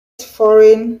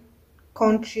foreign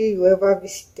country you ever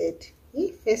visited?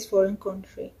 First foreign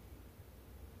country.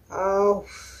 Oh.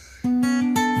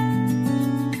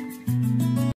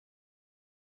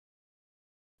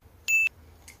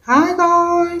 Hi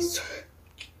guys,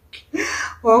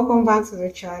 welcome back to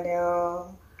the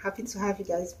channel. Happy to have you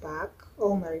guys back.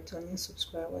 All my returning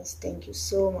subscribers, thank you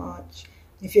so much.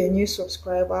 If you're a new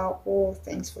subscriber,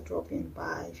 thanks for dropping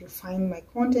by. If you find my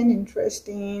content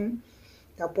interesting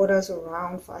that borders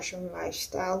around fashion,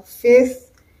 lifestyle,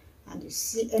 faith, and you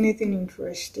see anything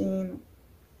interesting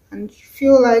and you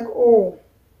feel like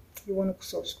you want to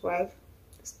subscribe,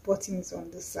 this button is on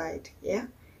the side.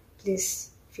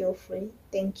 Please feel free.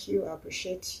 Thank you. I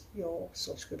appreciate your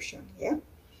subscription.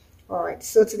 All right,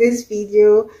 so today's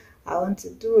video I want to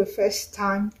do a first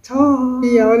time tag.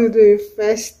 I want to do a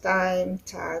first time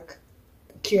tag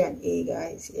Q&A,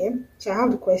 guys. So I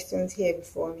have the questions here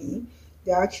before me.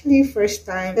 They're actually first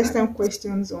time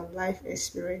questions on life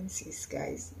experiences,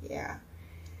 guys.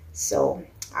 So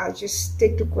I'll just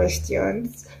take the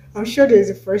questions. I'm sure there's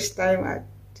a first time at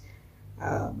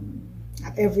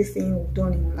everything we've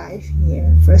done in life.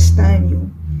 First time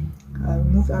you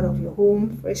moved out of your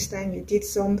home, first time you did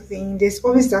something. There's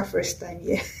always that first time.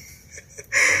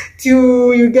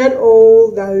 Till you get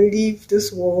old and leave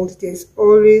this world, there's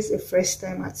always a first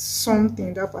time at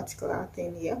something, that particular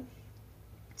thing.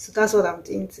 So that's what I'm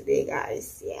doing today,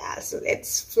 guys. So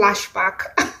let's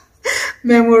flashback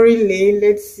memory lane.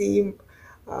 Let's see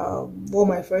what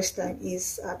my first time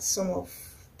is at some of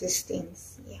these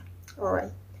things. All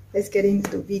right, let's get into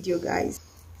the video, guys.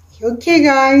 Okay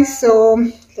guys, so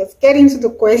let's get into the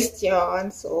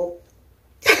questions. So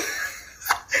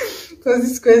because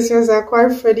these questions are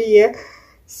quite funny.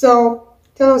 So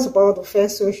tell us about the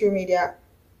first social media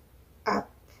app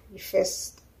you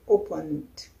first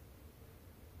opened.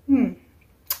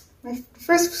 My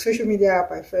first social media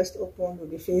app I first opened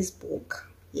would be Facebook.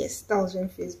 Yes, that was when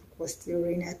Facebook was still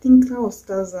reigning. I think that was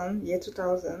 2000,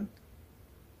 2000.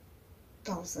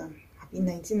 I've been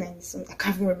 1990 something. I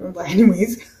can't even remember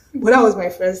anyways. But that was my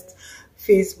first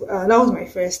Facebook. That was my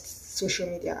first social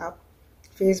media app,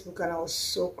 Facebook, and I was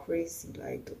so crazy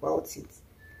about it.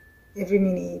 Every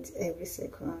minute, every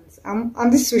second.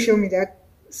 I'm this social media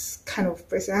kind of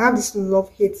person. I have this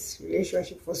love-hate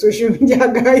relationship for social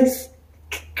media, guys.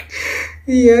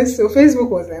 So Facebook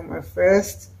was like my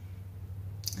first,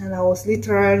 and I was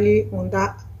literally on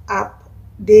that app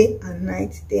day and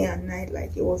night.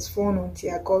 Like, it was fun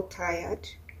until I got tired.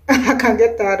 I can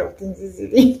get tired of things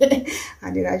easily.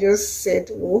 And then I just said,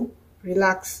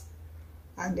 relax.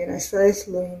 And then I started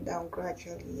slowing down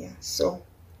gradually. So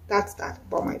that's that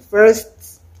about my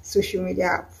first social media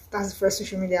app. That's the first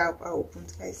social media app I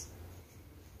opened, guys.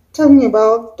 Tell me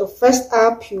about the first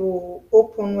app you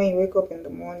open when you wake up in the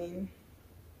morning.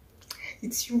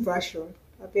 It's YouVersion.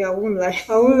 I won't lie.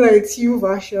 It's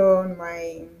YouVersion,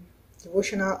 my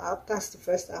devotional app. That's the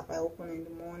first app I open in the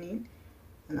morning.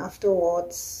 And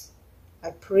afterwards,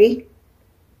 I pray.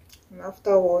 And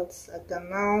afterwards, I can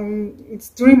now, it's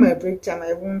during my break time.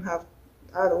 I won't have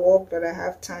at work that I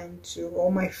have time to, or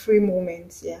my free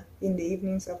moments, in the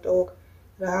evenings after work,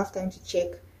 that I have time to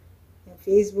check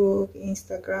Facebook,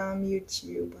 Instagram,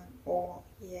 YouTube, and all.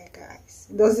 Guys.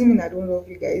 It doesn't mean I don't love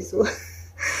you guys, so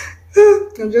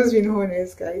I'm just being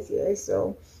honest, guys.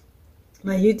 So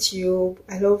my YouTube,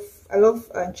 I love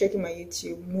checking my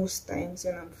YouTube most times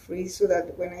when I'm free, so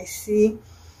that when I see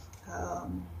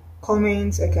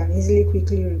comments, I can easily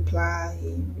quickly reply.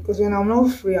 Because when I'm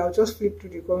not free, I'll just flip through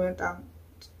the comment and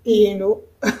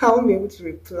I won't be able to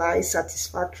reply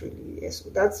satisfactorily. So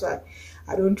that's why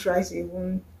I don't try to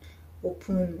even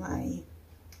open my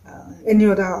any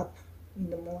other app in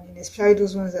the morning, especially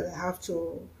those ones that I have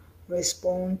to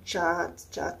respond, chat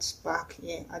back.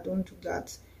 I don't do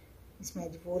that. It's my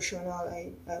devotional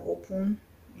I open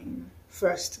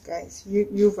first, guys.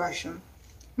 YouVersion.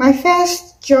 My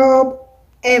first job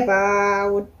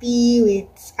ever would be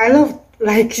with, I love,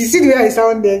 like, you see the way I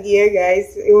sounded here,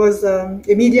 guys. It was a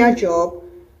media job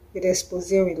with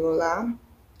Expose with Lola.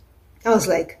 I was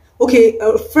like, okay,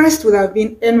 first would have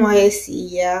been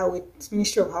NYSC, with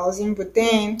Ministry of Housing, but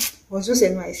then it was just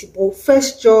NYSC. But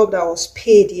first job that was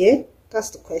paid, that's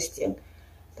the question.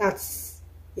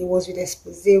 It was with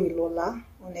Expose with Lola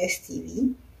on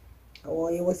STV,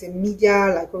 or it was a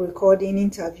media, like a recording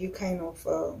interview kind of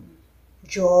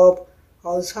job. I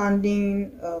was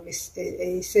handling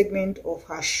a segment of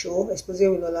her show, Expose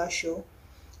with Lola show,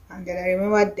 and then I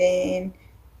remember then,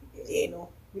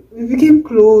 we became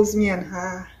close, me and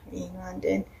her, and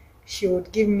then she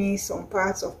would give me some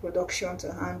parts of production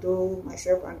to handle.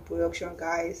 Myself and the production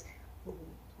guys would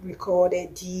record,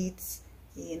 edit,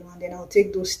 and then I'll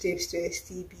take those tapes to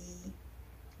STB,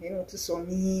 to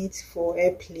submit for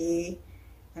airplay,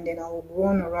 and then I'll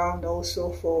run around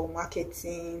also for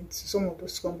marketing to some of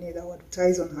those companies that will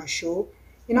advertise on her show.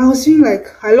 I was feeling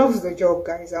like I loved the job,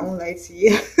 guys. I won't lie to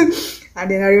you. And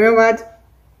then I remembered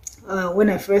when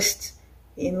I first,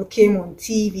 came on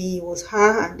TV, it was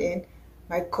her, and then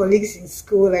my colleagues in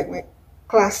school, like my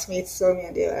classmates, saw me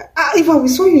and they were like, if I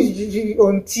saw you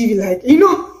on TV, like, you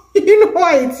know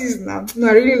why it is now. No,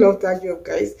 I really love that job,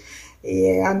 guys.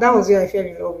 Yeah, and that was where I fell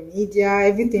in love with media,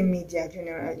 everything media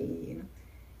generally,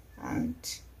 And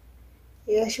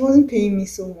yeah, she wasn't paying me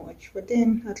so much, but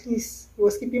then at least it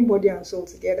was keeping body and soul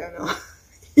together now.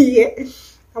 Yeah,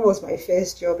 that was my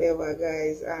first job ever,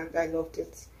 guys, and I loved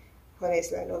it.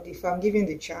 Honestly, I loved it. If I'm given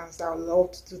the chance, I would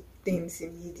love to do things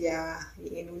in media,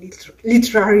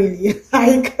 literally,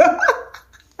 like,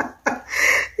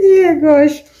 yeah,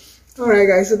 gosh. All right,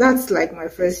 guys, so that's like my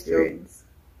first experience.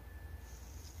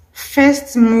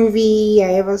 First movie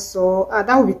I ever saw,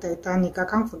 that would be Titanic. I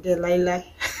can't forget, Laila.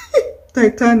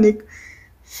 Titanic.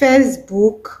 First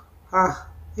book, I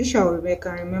wish I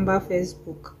can remember first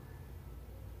book.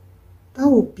 That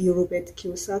would be Robert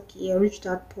Kiyosaki, Rich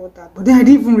Dad Poor Dad. But then I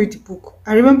didn't even read the book.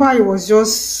 I remember it was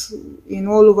just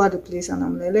all over the place, and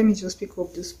I'm like, let me just pick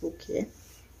up this book here.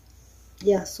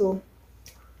 Yeah, so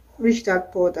Rich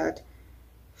Dad Poor Dad.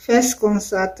 First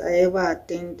concert I ever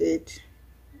attended.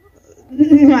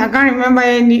 I can't remember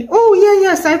any. Oh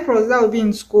yeah, Cyprus. That would be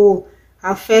in school.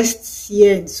 Our first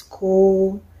year in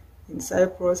school in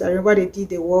Cyprus. I remember they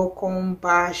did a welcome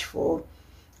bash for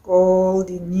all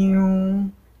the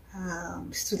new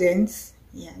students.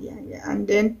 Yeah. And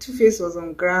then Two-Face was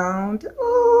on ground.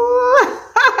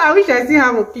 Oh, I wish I still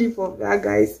have a clip of that,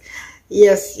 guys.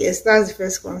 Yes, that's the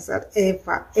first concert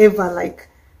ever, like.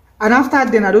 And after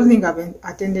then, I don't think I've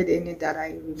attended any that I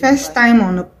remember. First time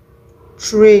on a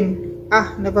train.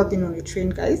 Never been on a train,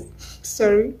 guys.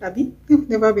 Sorry, Abby.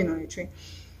 Never been on a train.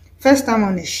 First time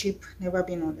on a ship. Never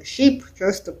been on a ship.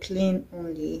 Just a plane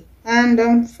only.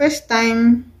 And first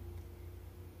time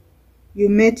you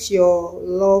met your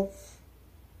love.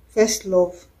 First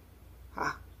love.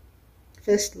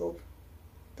 First love.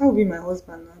 That would be my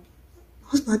husband now.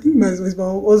 I think my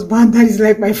husband, that is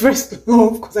like my first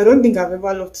love, because I don't think I've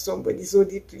ever loved somebody so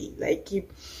deeply like him.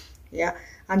 Yeah.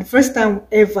 And the first time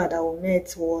ever that we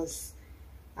met was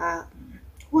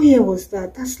what year was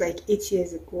that? That's like 8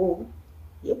 years ago.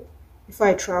 Yep. Before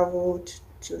I traveled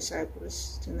to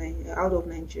Cyprus, out of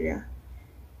Nigeria.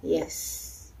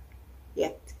 Yes.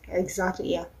 Yeah,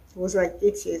 exactly. Yeah. It was like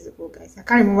 8 years ago, guys. I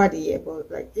can't remember the year, but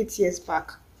like 8 years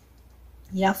back.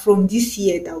 Yeah, from this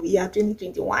year that we are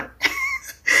 2021.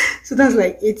 So that's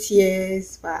like 8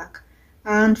 years back.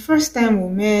 And first time we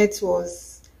met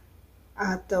was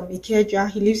at Ikeja.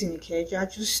 He lives in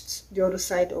Ikeja, just the other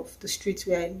side of the street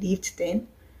where I lived then.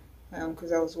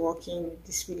 Because I was working with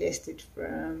this real estate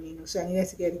firm, so I needed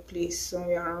to get a place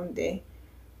somewhere around there.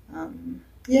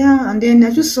 Yeah, and then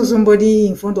I just saw somebody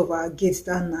in front of our gate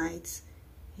that night,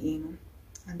 and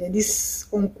then this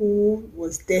uncle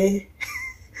was there,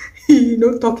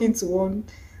 talking to one.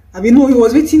 No, he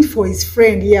was waiting for his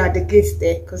friend here at the gate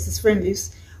there, because his friend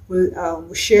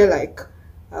will share like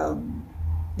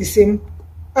the same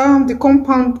the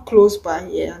compound close by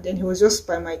here, and then he was just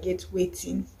by my gate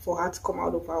waiting for her to come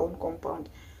out of her own compound.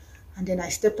 And then I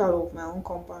stepped out of my own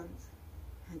compound,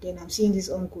 and then I'm seeing this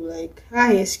uncle like,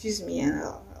 hi, excuse me,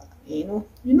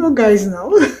 and guys now.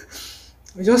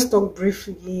 We just talked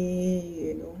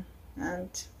briefly, and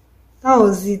that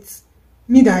was it.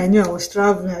 Me that I knew I was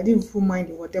traveling, I didn't even mind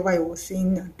whatever he was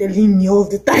saying and telling me all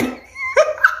the time.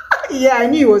 Yeah, I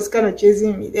knew he was kind of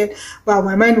chasing me there, but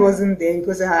my mind wasn't there,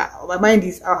 because my mind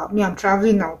is, me, I'm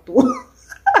traveling now too.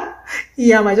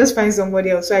 Yeah, I might just find somebody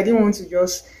else, so I didn't want to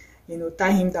just,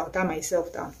 tie him down, tie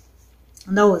myself down.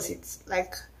 And that was it.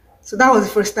 Like, so that was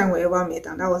the first time we ever met,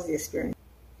 and that was the experience.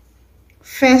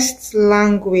 First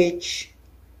language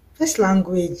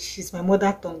is my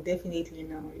mother tongue, definitely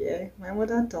now. Yeah, my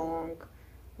mother tongue.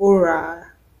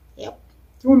 Ora. Yep.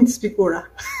 You want me to speak Ora?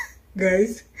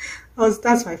 Guys,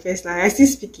 that's my first language. I still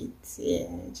speak it. Yeah,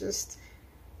 just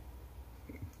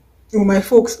with my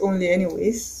folks only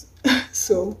anyways.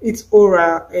 So it's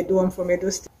Ora Edo. I'm from Edo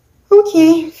State.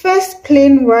 Okay, first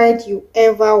plane ride you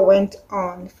ever went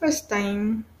on. First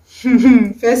time.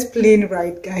 First plane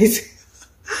ride, guys.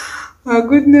 My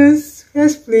goodness,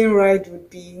 first plane ride would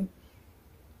be,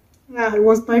 it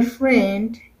was my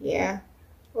friend. Yeah.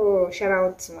 Oh, shout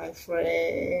out to my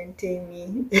friend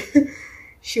Tammy.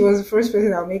 She was the first person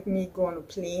that would make me go on a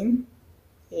plane.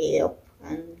 Yep.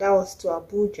 And that was to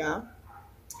Abuja,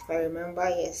 if I remember.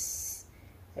 Yes.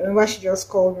 I remember she just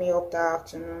called me up that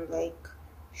afternoon, like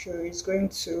she is going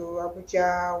to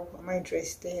Abuja. Am I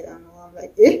interested? And I'm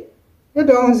like, eh, you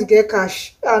don't want to get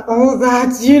cash and all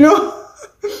that,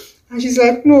 And she's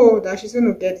like, no, that she's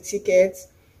going to get the tickets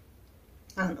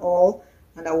and all,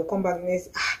 and I will come back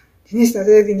next. The next thing I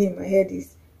started thinking in my head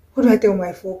is, what do I tell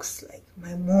my folks? Like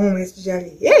my mom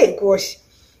especially. Hey, gosh,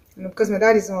 because my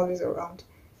dad is not always around.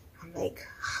 I'm like,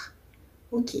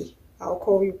 okay, I'll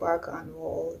call you back and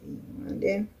all, and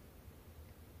then.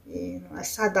 I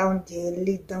sat down there,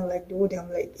 laid down like the whole day. I'm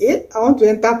like, I want to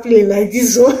enter plane like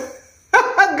this. So,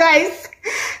 guys,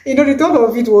 the thought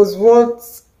of it was what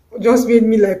just made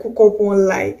me like cook up one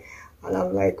lie. And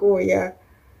I'm like, oh yeah.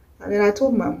 And then I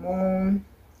told my mom,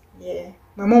 yeah.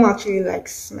 My mom actually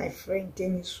likes my friend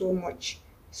Tammy so much.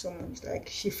 Like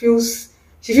she feels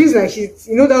like she's,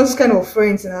 those kind of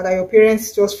friends, that your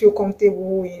parents just feel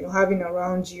comfortable, having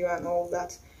around you and all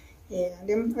that. Yeah, and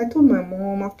then I told my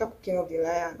mom after cooking up the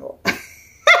lie and all.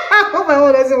 I hope my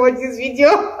mom doesn't watch this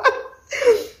video.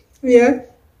 Yeah.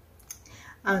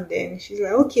 And then she's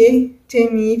like, okay, tell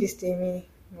me if it's Tammy.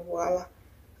 Voila.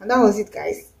 And that was it,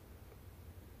 guys.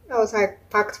 That was how I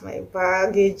packed my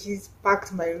baggages,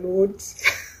 packed my loads.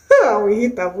 And we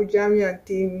hit Abuja, me and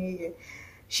Tammy.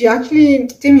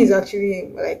 Tammy is actually,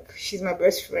 like, she's my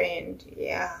best friend.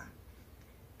 Yeah.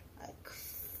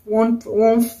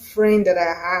 One friend that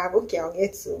I have. Okay, I'll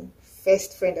get to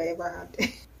first friend I ever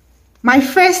had. My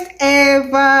first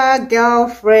ever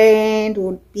girlfriend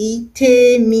would be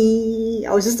Tammy.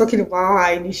 I was just talking about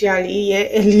her initially,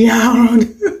 earlier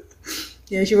on.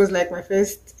 Yeah, she was like my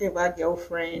first ever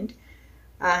girlfriend,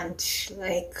 and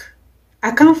like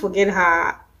I can't forget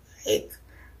her. Like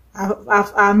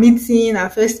our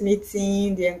first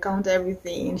meeting, the encounter,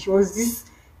 everything. She was this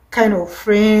kind of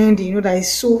friend, that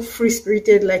is so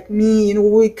free-spirited like me.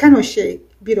 We kind of share a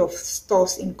bit of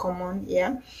stuff in common,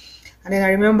 yeah. And then I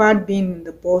remembered being in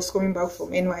the bus coming back from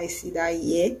NYC that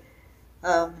year.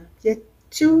 Yeah,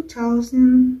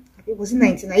 2000. Was it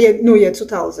 19? Yeah,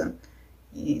 2000.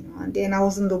 And then I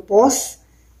was in the bus,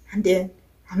 and then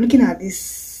I'm looking at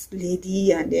this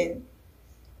lady, and then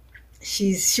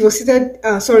she was seated.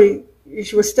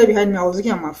 She was seated behind me. I was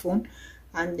looking at my phone.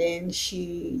 And then I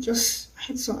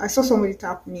saw somebody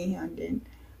tap me, and then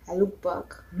I looked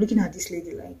back. I'm looking at this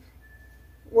lady like,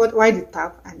 why the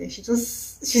tap? And then she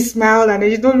smiled, and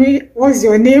then she told me, what's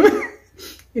your name?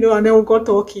 And then we got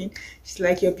talking. She's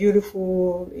like, you're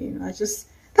beautiful.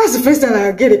 That's the first time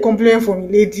I get a compliment from a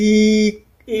lady,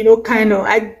 kind of.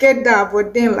 I get that,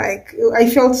 but then like, I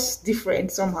felt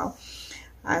different somehow.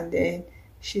 And then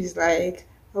she's like,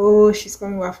 oh, she's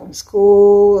coming back from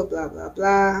school, blah, blah,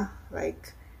 blah.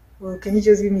 Like, well, can you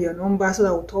just give me your number so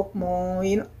that we'll talk more,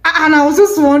 And I was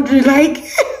just wondering, like,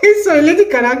 so a lady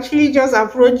can actually just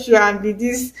approach you and be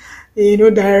this,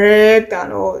 direct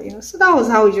and all, So that was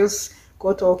how we just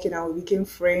got talking, and we became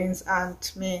friends,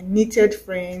 and man, knitted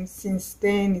friends. Since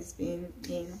then, it's been,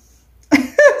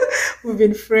 we've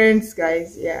been friends,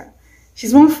 guys. Yeah,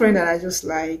 she's one friend that I just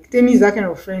like. Temi is that kind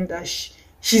of friend that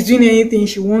she's doing anything,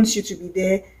 she wants you to be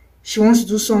there. She wants to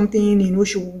do something,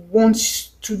 she wants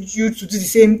you to do the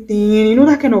same thing,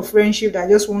 that kind of friendship that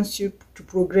just wants you to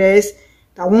progress,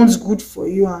 that wants good for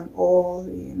you and all,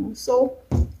 So,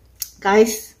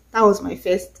 guys, that was my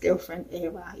first girlfriend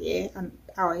ever, yeah, and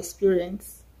our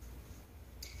experience.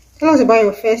 Tell us about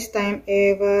your first time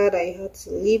ever that you had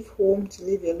to leave home to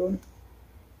live alone.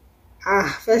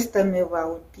 First time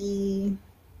ever would be,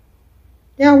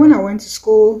 yeah, when I went to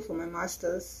school for my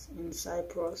master's in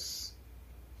Cyprus.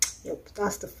 Yep,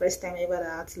 that's the first time ever that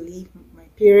I had to leave my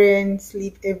parents,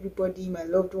 leave everybody, my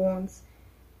loved ones,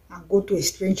 and go to a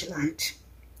strange land.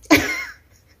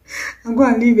 I'm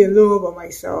going to live alone by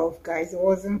myself, guys. It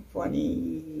wasn't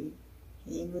funny,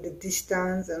 the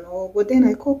distance and all, but then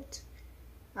I coped.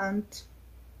 And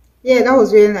yeah, that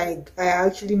was when I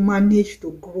actually managed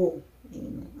to grow,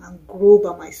 and grow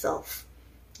by myself.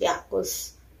 Yeah,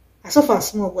 because I suffered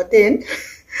small, but then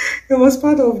it was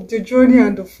part of the journey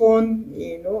and the fun,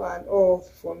 and all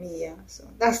for me, yeah. So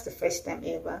that's the first time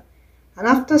ever. And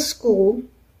after school,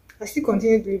 I still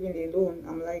continued living alone.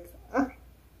 I'm like,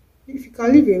 if you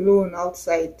can live alone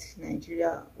outside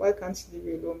Nigeria, why can't you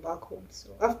live alone back home? So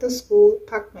after school,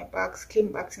 packed my bags,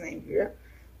 came back to Nigeria,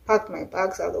 packed my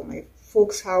bags out of my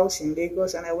folks' house in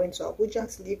Lagos, and I went to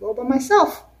Abuja to live all by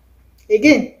myself.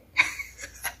 Again.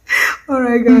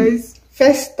 Alright, guys.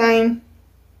 First time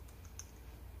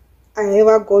I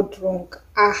ever got drunk.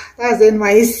 That's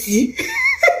NYC.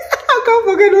 I can't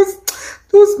forget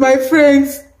those my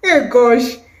friends. Hey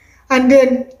gosh. And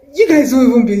then you guys don't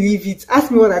even believe it.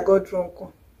 Ask me what I got drunk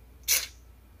on.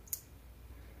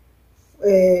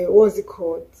 what's it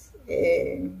called?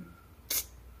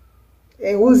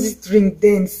 What's this drink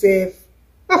then, safe?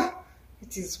 Ah,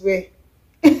 it is where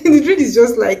the drink is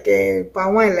just like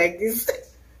palm wine like this.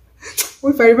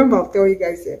 Well, if I remember, I'll tell you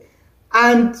guys.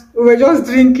 And we were just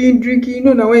drinking. You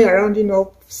know, now when you're rounding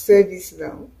up service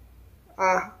now.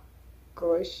 Ah,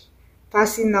 gosh,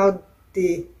 passing out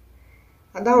day,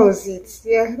 and that was it.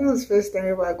 Yeah, that was the first time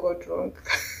ever I got drunk.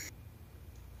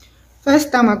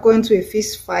 First time I go into a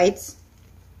fist fight.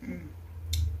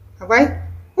 Have I?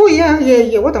 Oh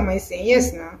yeah. What am I saying?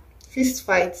 Yes, now fist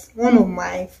fight. One of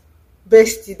my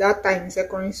bestie that time in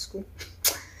secondary school.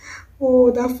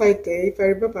 Oh, that fight! If I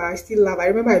remember, I still laugh. I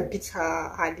remember I beat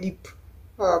her lip.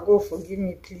 Oh, God forgive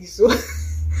me, please. So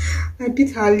I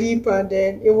beat her lip, and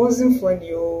then it wasn't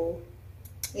funny. Oh,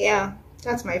 yeah,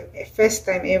 that's my first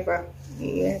time ever.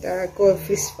 Yeah, that I got a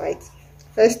fist fight.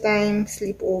 First time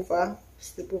sleepover,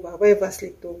 wherever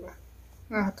slept over.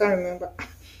 I can't remember.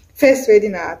 First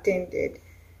wedding I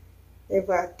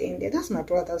ever attended. That's my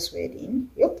brother's wedding.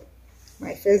 Yep,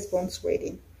 my firstborn's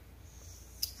wedding.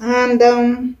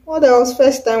 And what else?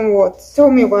 First time what?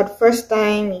 Tell me about first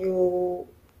time you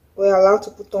were allowed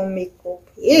to put on makeup.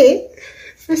 Yeah,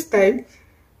 first time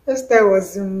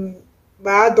was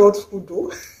my adulthood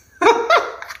though.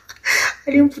 I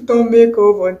didn't put on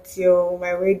makeup until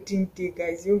my wedding day,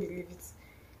 guys. You won't believe it.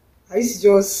 I used to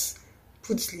just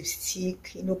put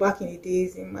lipstick, you know, back in the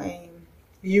days, in my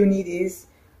uni days,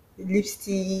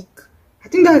 lipstick. I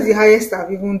think that's the highest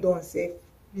I've even done, say,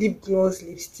 lip gloss,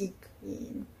 lipstick.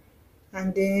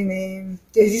 And then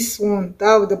there's this one,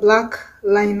 that with the black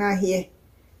liner here.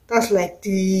 That's like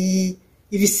the,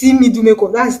 if you see me do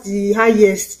makeup, that's the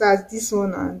highest. That's this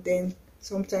one, and then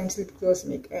sometimes lip gloss,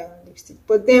 lipstick.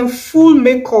 But then full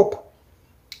makeup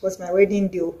was my wedding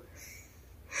day.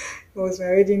 It was my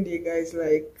wedding day, guys.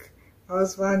 Like, my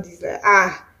husband is like,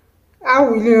 how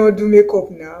will you not do makeup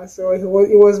now? So it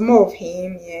was more of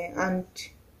him, yeah. And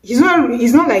he's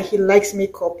not like he likes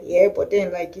makeup, yeah. But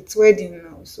then like it's wedding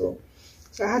now, so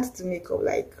I had to do makeup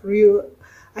like real.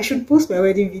 I should post my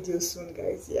wedding video soon,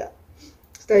 guys. Yeah,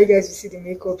 so that you guys will see the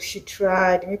makeup she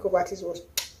tried. The makeup artist was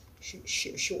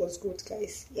she was good,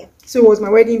 guys. Yeah, so it was my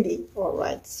wedding day. All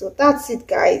right, so that's it,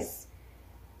 guys,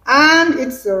 and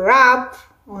it's a wrap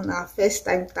on our first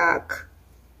time tag.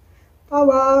 Bye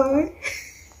bye.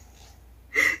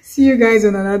 See you guys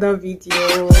on another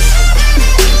video.